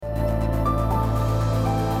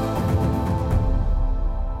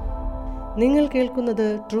നിങ്ങൾ കേൾക്കുന്നത്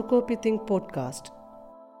true copy think podcast.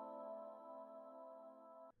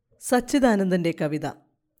 സച്ചിദാനന്ദന്റെ കവിത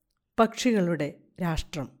പക്ഷികളുടെ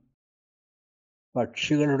രാഷ്ട്രം.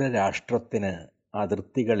 പക്ഷികളുടെ രാഷ്ട്രത്തിന്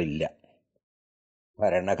അതിർത്തികളില്ല.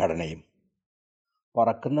 ഭരണഘടനയും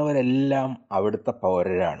പറക്കുന്നവരെല്ലാം അവിടുത്തെ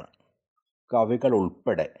പൗരരാണ്. കവികൾ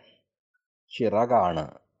ഉൾപ്പെടെ. ചിറകാണ്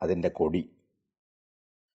അതിൻ്റെ കൊടി.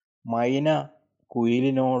 മൈന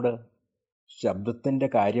കുയിലിനോട് ശബ്ദത്തിൻ്റെ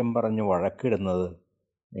കാര്യം പറഞ്ഞ് വഴക്കിടുന്നത്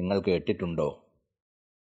നിങ്ങൾ കേട്ടിട്ടുണ്ടോ?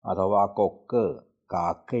 അഥവാ കൊക്ക്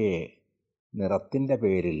കാക്കയെ നിറത്തിൻ്റെ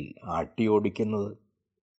പേരിൽ ആട്ടിയോടിക്കുന്നത്?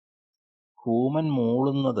 കൂമൻ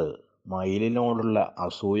മൂളുന്നത് മയിലിനോടുള്ള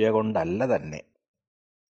അസൂയ കൊണ്ടല്ല തന്നെ.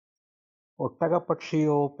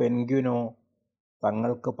 ഒട്ടകപ്പക്ഷിയോ പെൻഗ്വിനോ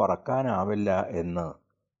തങ്ങൾക്ക് പറക്കാനാവില്ല എന്ന്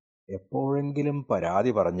എപ്പോഴെങ്കിലും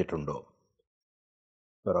പരാതി പറഞ്ഞിട്ടുണ്ടോ?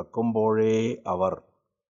 പിറക്കുമ്പോഴേ അവർ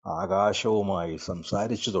ആകാശവുമായി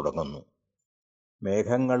സംസാരിച്ചു തുടങ്ങുന്നു.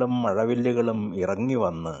 മേഘങ്ങളും മഴവില്ലുകളും ഇറങ്ങി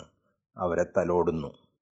വന്ന് അവരെ തലോടുന്നു.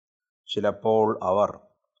 ചിലപ്പോൾ അവർ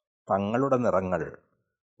തങ്ങളുടെ നിറങ്ങൾ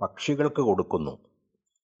പക്ഷികൾക്ക് കൊടുക്കുന്നു.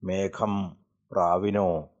 മേഘം പ്രാവിനോ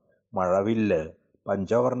മഴവില്ല്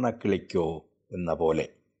പഞ്ചവർണ്ണക്കിളിക്കോ എന്ന പോലെ.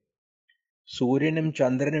 സൂര്യനും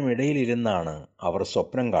ചന്ദ്രനും ഇടയിലിരുന്നാണ് അവർ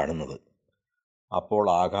സ്വപ്നം കാണുന്നത്. അപ്പോൾ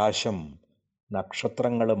ആകാശം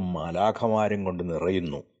നക്ഷത്രങ്ങളും മാലാഖമാരും കൊണ്ട്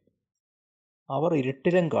നിറയുന്നു. അവർ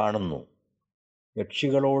ഇരുട്ടിലും കാണുന്നു.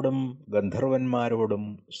 യക്ഷികളോടും ഗന്ധർവന്മാരോടും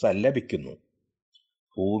സല്ലപിക്കുന്നു.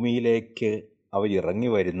 ഭൂമിയിലേക്ക് അവർ ഇറങ്ങി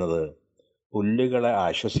വരുന്നത് പുല്ലുകളെ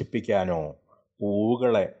ആശ്വസിപ്പിക്കാനോ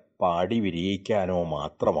പൂവുകളെ പാടി വിരിയിക്കാനോ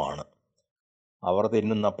മാത്രമാണ്. അവർ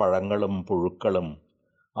തിന്നുന്ന പഴങ്ങളും പുഴുക്കളും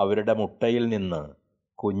അവരുടെ മുട്ടയിൽ നിന്ന്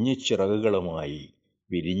കുഞ്ഞിച്ചിറകുകളുമായി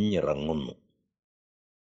വിരിഞ്ഞിറങ്ങുന്നു.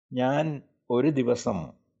 ഞാൻ ഒരു ദിവസം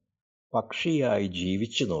പക്ഷിയായി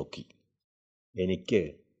ജീവിച്ചു നോക്കി. എനിക്ക്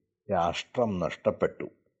രാഷ്ട്രം നഷ്ടപ്പെട്ടു.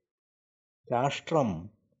 രാഷ്ട്രം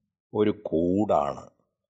ഒരു കൂടാണ്.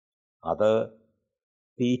 അത്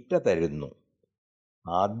തീറ്റ തരുന്നു.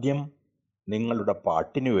 ആദ്യം നിങ്ങളുടെ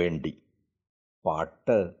പാട്ടിനു വേണ്ടി.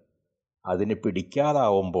 പാട്ട് അതിന്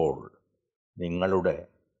പിടിക്കാതാവുമ്പോൾ നിങ്ങളുടെ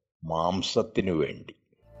മാംസത്തിനു വേണ്ടി.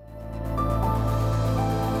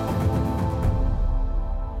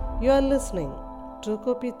 You are listening to True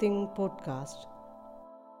Copy Think podcast.